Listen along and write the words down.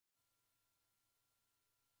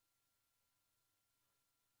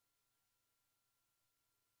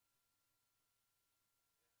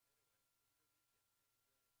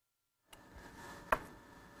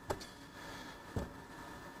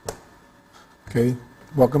Okay,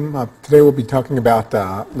 welcome. Today we'll be talking about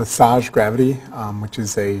Lesage gravity, which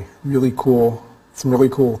is some really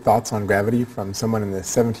cool thoughts on gravity from someone in the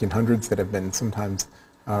 1700s that have been sometimes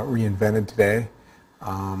reinvented today.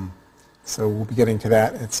 So we'll be getting to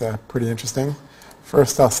that. It's pretty interesting.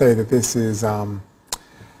 First, I'll say that this is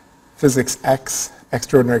Physics X,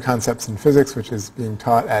 Extraordinary Concepts in Physics, which is being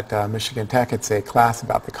taught at Michigan Tech. It's a class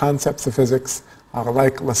about the concepts of physics,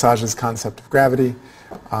 like Lesage's concept of gravity.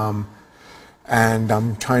 And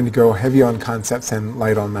I'm trying to go heavy on concepts and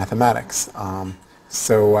light on mathematics.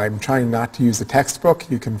 So I'm trying not to use a textbook.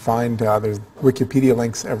 You can find, there's Wikipedia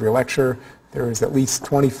links every lecture. There is at least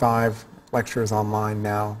 25 lectures online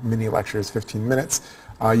now, mini lectures, 15 minutes.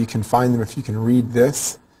 You can find them if you can read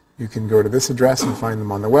this. You can go to this address and find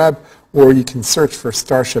them on the web, or you can search for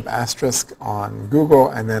Starship Asterisk on Google,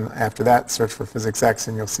 and then after that, search for Physics X,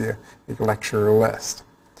 and you'll see a lecture list.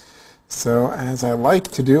 So as I like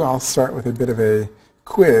to do, I'll start with a bit of a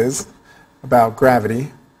quiz about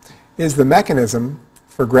gravity. Is the mechanism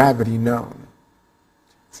for gravity known?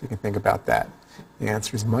 So you can think about that. The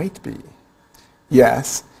answers might be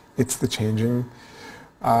yes, it's the changing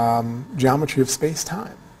geometry of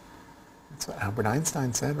space-time. That's what Albert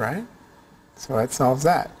Einstein said, right? So that solves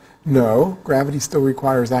that. No, gravity still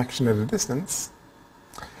requires action at a distance.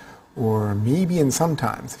 Or maybe and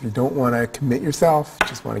sometimes, if you don't want to commit yourself,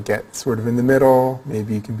 just want to get sort of in the middle,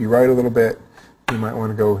 maybe you can be right a little bit, you might want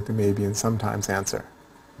to go with the maybe and sometimes answer.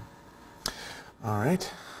 All right.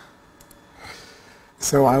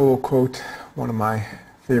 So I will quote one of my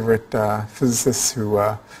favorite physicists who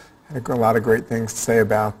had a lot of great things to say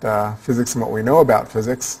about physics and what we know about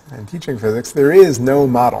physics and teaching physics. There is no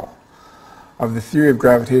model of the theory of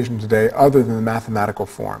gravitation today other than the mathematical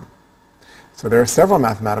form. So there are several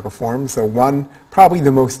mathematical forms. So one, probably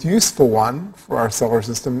the most useful one for our solar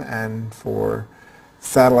system and for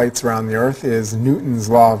satellites around the Earth, is Newton's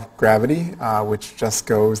law of gravity, which just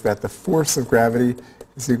goes that the force of gravity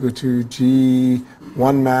is equal to g,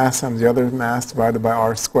 one mass times the other mass divided by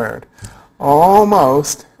r squared.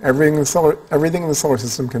 Almost everything in the solar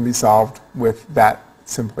system can be solved with that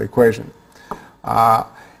simple equation.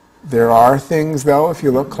 There are things, though, if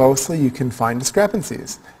you look closely, you can find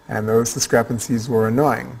discrepancies. And those discrepancies were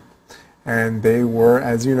annoying. And they were,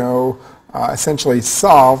 as you know, essentially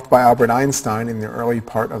solved by Albert Einstein in the early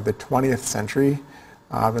part of the 20th century,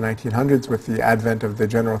 the 1900s, with the advent of the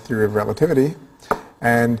general theory of relativity.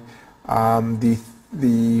 And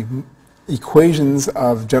the equations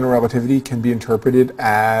of general relativity can be interpreted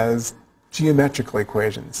as geometrical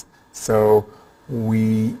equations. So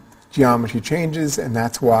geometry changes, and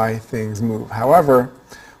that's why things move. However,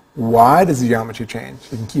 why does the geometry change?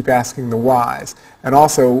 You can keep asking the whys. And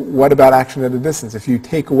also, what about action at a distance? If you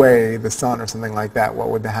take away the sun or something like that, what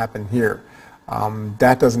would happen here?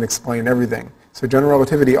 That doesn't explain everything. So general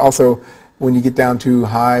relativity also, when you get down to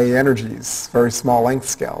high energies, very small length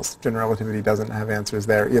scales, general relativity doesn't have answers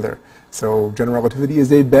there either. So general relativity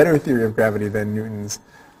is a better theory of gravity than Newton's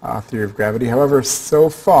theory of gravity. However, so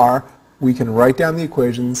far, we can write down the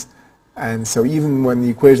equations, and so even when the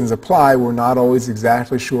equations apply, we're not always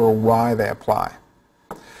exactly sure why they apply.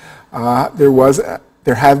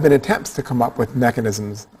 There have been attempts to come up with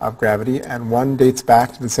mechanisms of gravity, and one dates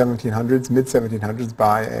back to the 1700s, mid-1700s,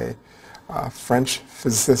 by a French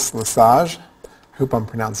physicist, Lesage. I hope I'm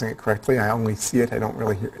pronouncing it correctly. I only see it. I don't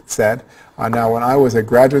really hear it said. Now, when I was a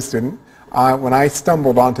graduate student, when I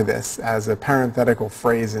stumbled onto this as a parenthetical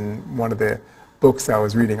phrase in one of the books I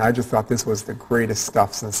was reading, I just thought this was the greatest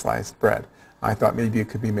stuff since sliced bread. I thought maybe it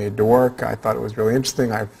could be made to work. I thought it was really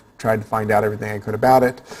interesting. I've tried to find out everything I could about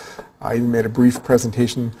it. I even made a brief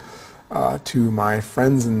presentation to my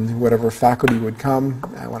friends and whatever faculty would come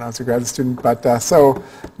when I was a graduate student. But so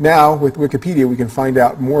now with Wikipedia, we can find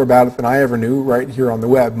out more about it than I ever knew right here on the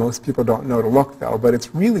web. Most people don't know to look, though, but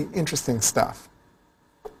it's really interesting stuff.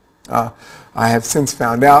 I have since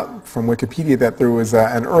found out from Wikipedia that there was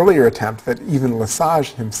an earlier attempt that even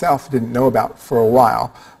Lesage himself didn't know about for a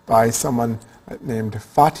while by someone named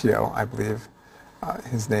Fatio, I believe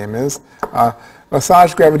his name is.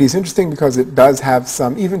 Lesage gravity is interesting because it does have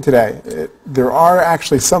some, even today, there are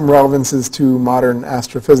actually some relevances to modern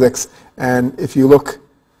astrophysics, and if you look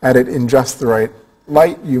at it in just the right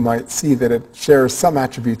light, you might see that it shares some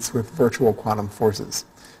attributes with virtual quantum forces.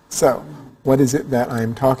 So, what is it that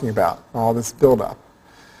I'm talking about, all this buildup?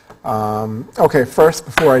 Okay, first,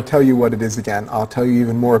 before I tell you what it is again, I'll tell you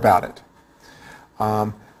even more about it.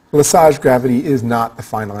 Lesage gravity is not the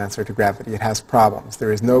final answer to gravity. It has problems.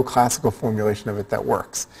 There is no classical formulation of it that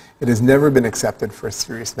works. It has never been accepted for a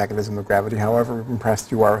serious mechanism of gravity, however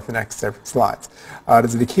impressed you are with the next several slides. It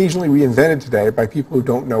is occasionally reinvented today by people who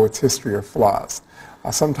don't know its history or flaws.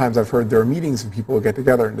 Sometimes I've heard there are meetings where people get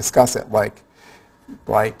together and discuss it like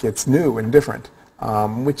it's new and different,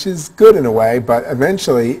 which is good in a way, but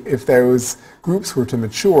eventually if those groups were to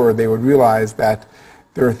mature, they would realize that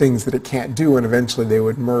there are things that it can't do, and eventually they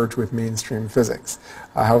would merge with mainstream physics.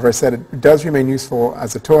 However, I said it does remain useful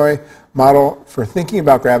as a toy model for thinking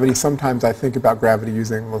about gravity. Sometimes I think about gravity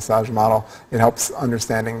using the Lesage model. It helps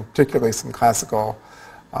understanding particularly some classical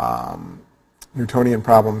Newtonian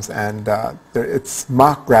problems, and its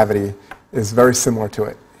mock gravity is very similar to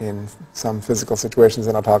it in some physical situations,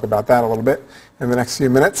 and I'll talk about that a little bit in the next few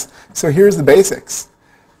minutes. So here's the basics.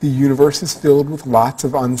 The universe is filled with lots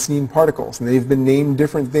of unseen particles, and they've been named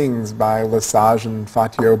different things by Lesage and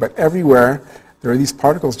Fatio, but everywhere there are these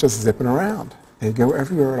particles just zipping around. They go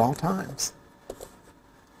everywhere at all times.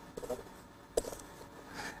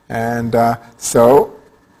 And so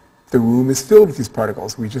the room is filled with these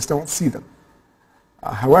particles. We just don't see them.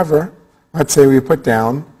 However, let's say we put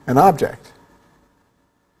down an object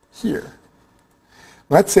here.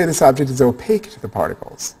 Let's say this object is opaque to the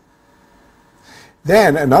particles.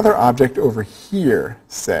 Then another object over here,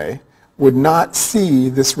 say, would not see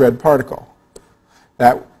this red particle.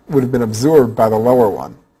 That would have been absorbed by the lower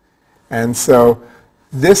one. And so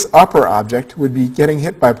this upper object would be getting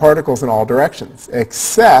hit by particles in all directions,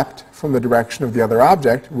 except from the direction of the other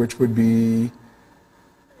object, which would be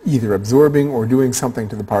either absorbing or doing something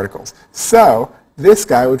to the particles. So this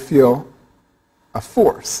guy would feel a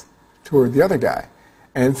force toward the other guy.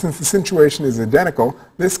 And since the situation is identical,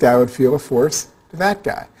 this guy would feel a force to that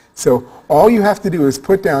guy. So all you have to do is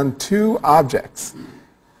put down two objects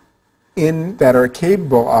that are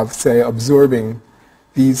capable of, say, absorbing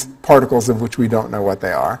these particles of which we don't know what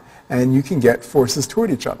they are, and you can get forces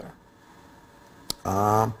toward each other.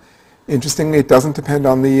 Interestingly, it doesn't depend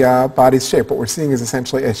on the body's shape. What we're seeing is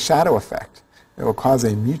essentially a shadow effect. It will cause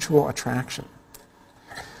a mutual attraction.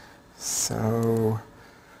 So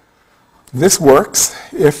this works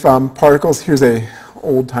if particles, here's an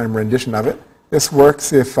old-time rendition of it. This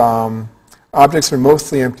works if objects are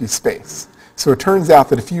mostly empty space. So it turns out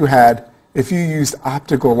that if you used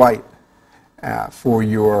optical light for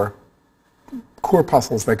your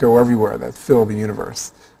corpuscles that go everywhere, that fill the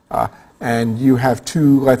universe, and you have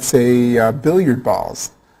two, let's say, billiard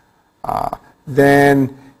balls,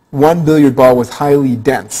 then one billiard ball was highly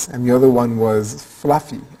dense and the other one was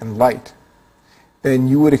fluffy and light, then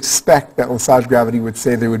you would expect that Lesage gravity would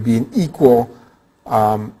say there would be an equal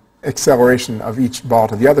acceleration of each ball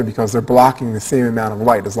to the other because they're blocking the same amount of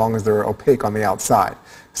light as long as they're opaque on the outside.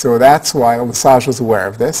 So that's why Lesage was aware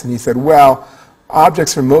of this, and he said, well,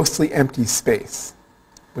 objects are mostly empty space,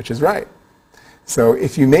 which is right. So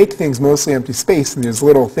if you make things mostly empty space, and there's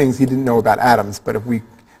little things he didn't know about atoms, but if we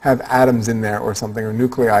have atoms in there or something, or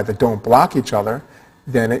nuclei that don't block each other,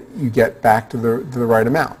 then you get back to the right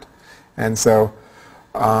amount. And so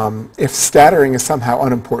if scattering is somehow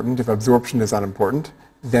unimportant, if absorption is unimportant,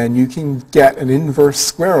 then you can get an inverse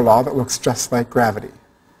square law that looks just like gravity.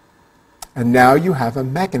 And now you have a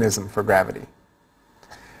mechanism for gravity.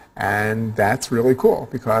 And that's really cool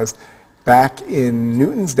because back in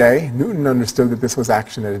Newton's day, Newton understood that this was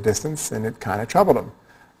action at a distance, and it kind of troubled him.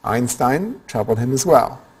 Einstein troubled him as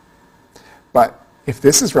well. But if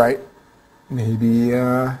this is right, maybe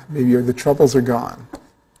the troubles are gone.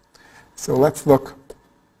 So let's look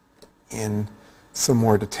in some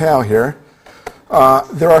more detail here.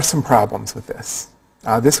 There are some problems with this.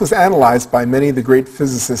 This was analyzed by many of the great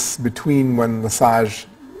physicists between when Lesage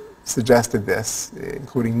suggested this,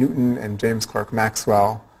 including Newton and James Clerk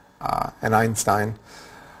Maxwell and Einstein.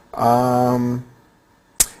 The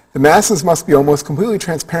masses must be almost completely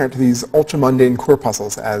transparent to these ultramundane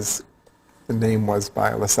corpuscles, as the name was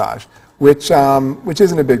by Lesage, which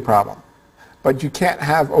isn't a big problem. But you can't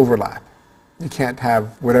have overlap. You can't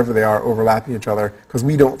have whatever they are overlapping each other because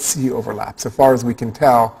we don't see overlap. So far as we can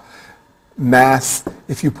tell, mass,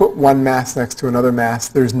 if you put one mass next to another mass,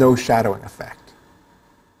 there's no shadowing effect.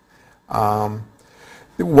 One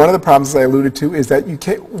of the problems I alluded to is that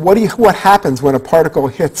what happens when a particle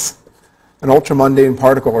hits an ultramundane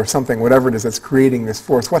particle or something, whatever it is that's creating this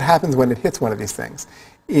force? What happens when it hits one of these things?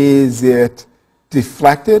 Is it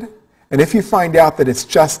deflected? And if you find out that it's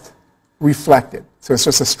just reflected, so it's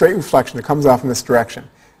just a straight reflection that comes off in this direction,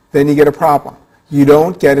 then you get a problem. You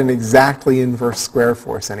don't get an exactly inverse square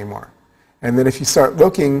force anymore. And then if you start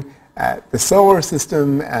looking at the solar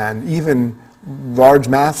system and even large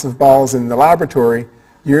massive balls in the laboratory,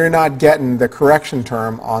 you're not getting the correction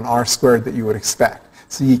term on r squared that you would expect.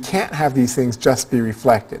 So you can't have these things just be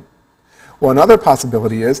reflected. Well, another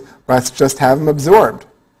possibility is, let's just have them absorbed.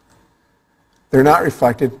 They're not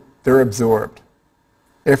reflected, they're absorbed.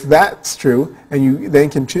 If that's true, and you then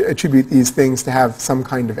can attribute these things to have some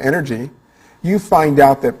kind of energy, you find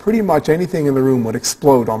out that pretty much anything in the room would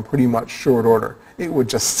explode on pretty much short order. It would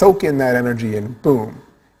just soak in that energy and boom,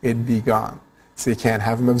 it'd be gone. So you can't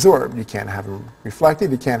have them absorbed. You can't have them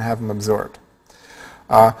reflected. You can't have them absorbed.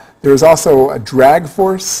 There's also a drag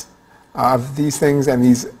force of these things, and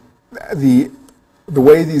the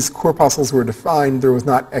way these corpuscles were defined, there was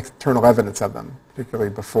not external evidence of them,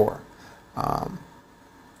 particularly before.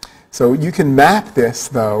 So you can map this,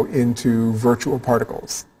 though, into virtual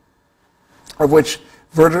particles, of which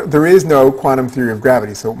there is no quantum theory of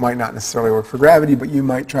gravity, so it might not necessarily work for gravity, but you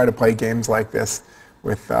might try to play games like this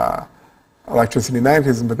with electricity and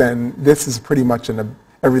magnetism, but then this is pretty much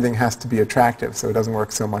everything has to be attractive, so it doesn't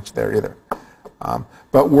work so much there either.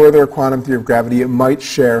 But were there a quantum theory of gravity, it might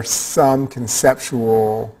share some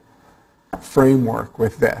conceptual framework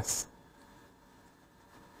with this.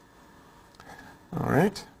 All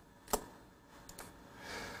right.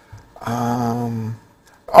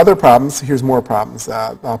 Other problems, here's more problems.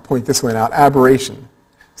 I'll point this one out. Aberration.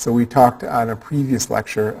 So we talked on a previous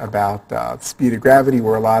lecture about speed of gravity,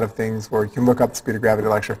 where a lot of things, where you can look up the speed of gravity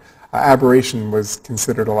lecture. Aberration was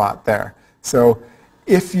considered a lot there. So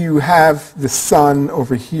if you have the sun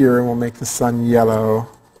over here, and we'll make the sun yellow,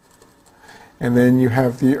 and then you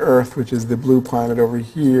have the Earth, which is the blue planet over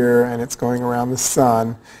here, and it's going around the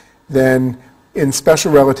sun, then in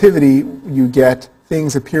special relativity, you get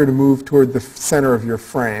things appear to move toward the center of your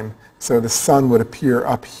frame. So the sun would appear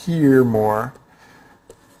up here more.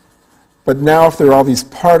 But now if there are all these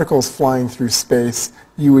particles flying through space,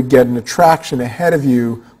 you would get an attraction ahead of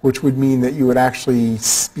you, which would mean that you would actually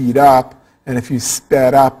speed up. And if you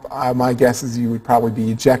sped up, my guess is you would probably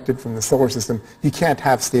be ejected from the solar system. You can't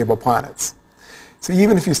have stable planets. So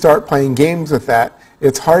even if you start playing games with that,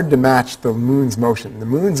 it's hard to match the moon's motion. The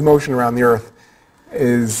moon's motion around the Earth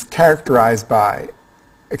is characterized by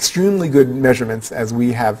extremely good measurements, as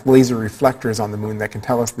we have laser reflectors on the moon that can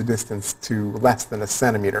tell us the distance to less than a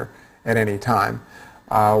centimeter at any time.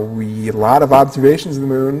 A lot of observations of the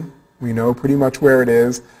moon. We know pretty much where it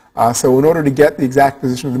is. So in order to get the exact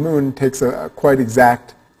position of the moon, it takes quite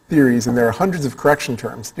exact theories, and there are hundreds of correction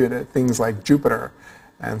terms due to things like Jupiter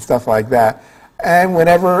and stuff like that. And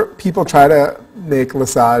whenever people try to make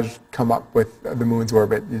Lesage come up with the moon's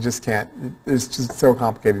orbit, you just can't. It's just so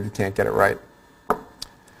complicated you can't get it right.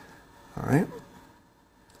 All right.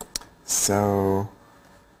 So,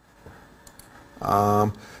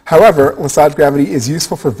 however, Lesage gravity is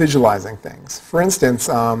useful for visualizing things. For instance,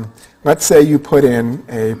 let's say you put in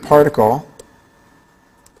a particle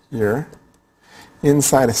here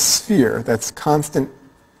inside a sphere that's constant.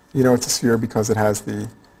 You know it's a sphere because it has the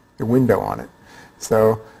window on it.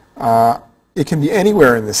 So it can be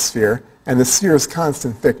anywhere in this sphere, and the sphere is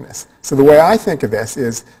constant thickness. So the way I think of this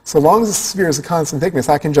is, so long as the sphere is a constant thickness,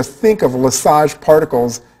 I can just think of Lesage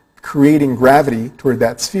particles creating gravity toward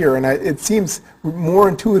that sphere, and it seems more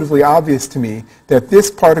intuitively obvious to me that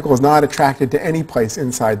this particle is not attracted to any place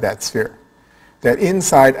inside that sphere. That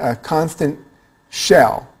inside a constant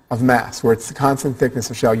shell of mass, where it's the constant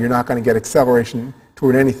thickness of shell, you're not going to get acceleration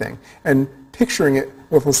toward anything. And picturing it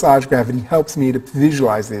with Lesage gravity helps me to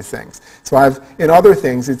visualize these things. So in other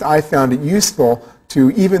things, I found it useful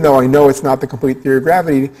to, even though I know it's not the complete theory of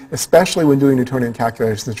gravity, especially when doing Newtonian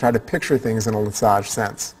calculations, to try to picture things in a Lesage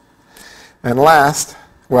sense. And last,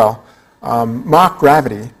 well, Mach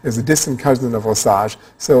gravity is a distant cousin of Lesage.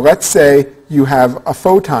 So let's say you have a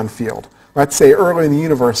photon field. Let's say early in the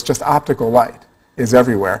universe, just optical light is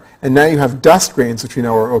everywhere. And now you have dust grains, which we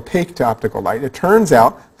know are opaque to optical light. It turns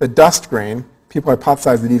out the dust grain, people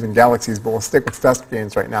hypothesize that even galaxies, but we'll stick with dust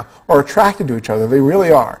grains right now, are attracted to each other. They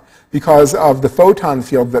really are, because of the photon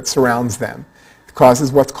field that surrounds them. It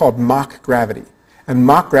causes what's called Mach gravity. And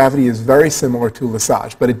Mach gravity is very similar to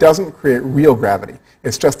Lesage, but it doesn't create real gravity.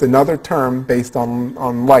 It's just another term based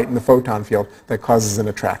on light in the photon field that causes an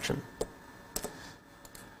attraction.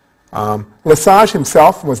 Lesage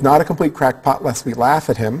himself was not a complete crackpot, lest we laugh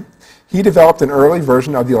at him. He developed an early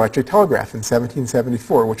version of the electric telegraph in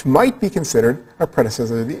 1774, which might be considered a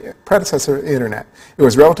predecessor of the Internet. It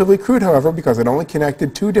was relatively crude, however, because it only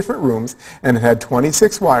connected 2 different rooms, and it had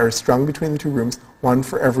 26 wires strung between the 2 rooms, 1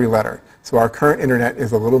 for every letter. So our current Internet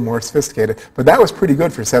is a little more sophisticated, but that was pretty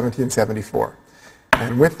good for 1774.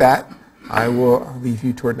 And with that, I will leave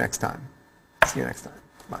you toward next time. See you next time.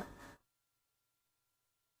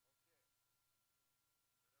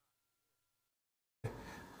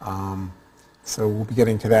 So we'll be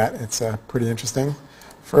getting to that. It's pretty interesting.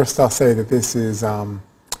 First, I'll say that this is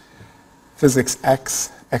Physics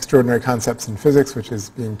X, Extraordinary Concepts in Physics, which is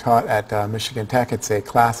being taught at Michigan Tech. It's a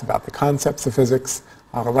class about the concepts of physics,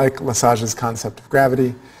 like Lesage's concept of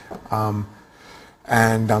gravity.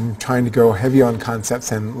 And I'm trying to go heavy on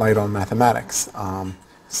concepts and light on mathematics.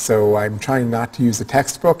 So I'm trying not to use a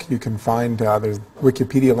textbook. You can find, there's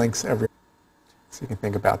Wikipedia links everywhere, so you can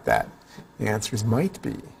think about that. The answers might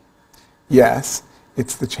be yes,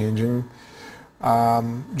 it's the changing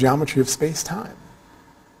geometry of space-time.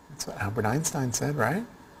 That's what Albert Einstein said, right?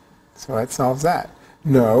 So that solves that.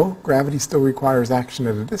 No, gravity still requires action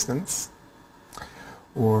at a distance.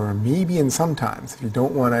 Or maybe and sometimes. If you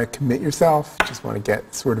don't want to commit yourself, just want to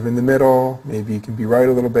get sort of in the middle, maybe you can be right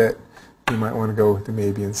a little bit, you might want to go with the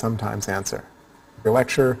maybe and sometimes answer. Your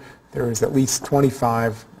lecture, there is at least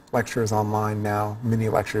 25 lectures online now, mini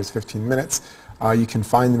lectures, 15 minutes. You can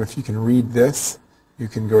find them if you can read this. You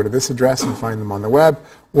can go to this address and find them on the web,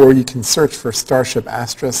 or you can search for Starship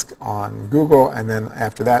Asterisk on Google, and then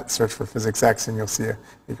after that, search for Physics X, and you'll see a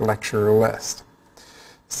lecture list.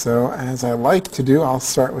 So as I like to do, I'll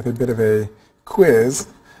start with a bit of a quiz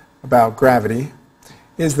about gravity.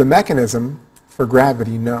 Is the mechanism for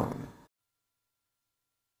gravity known?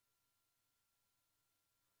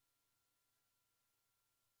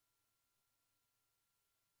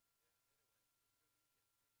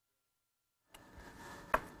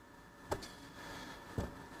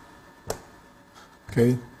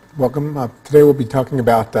 Okay, welcome. Today we'll be talking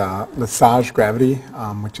about Lesage gravity,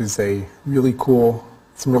 which is some really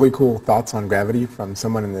cool thoughts on gravity from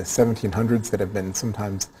someone in the 1700s that have been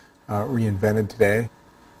sometimes reinvented today.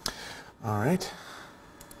 All right.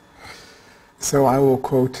 So I will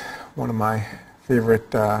quote one of my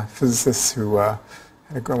favorite physicists who had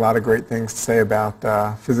a lot of great things to say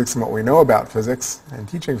about physics and what we know about physics and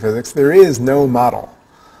teaching physics. There is no model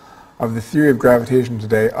of the theory of gravitation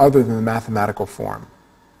today other than the mathematical form.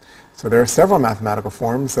 So there are several mathematical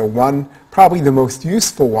forms. So one, probably the most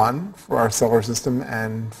useful one for our solar system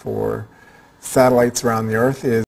and for satellites around the Earth, is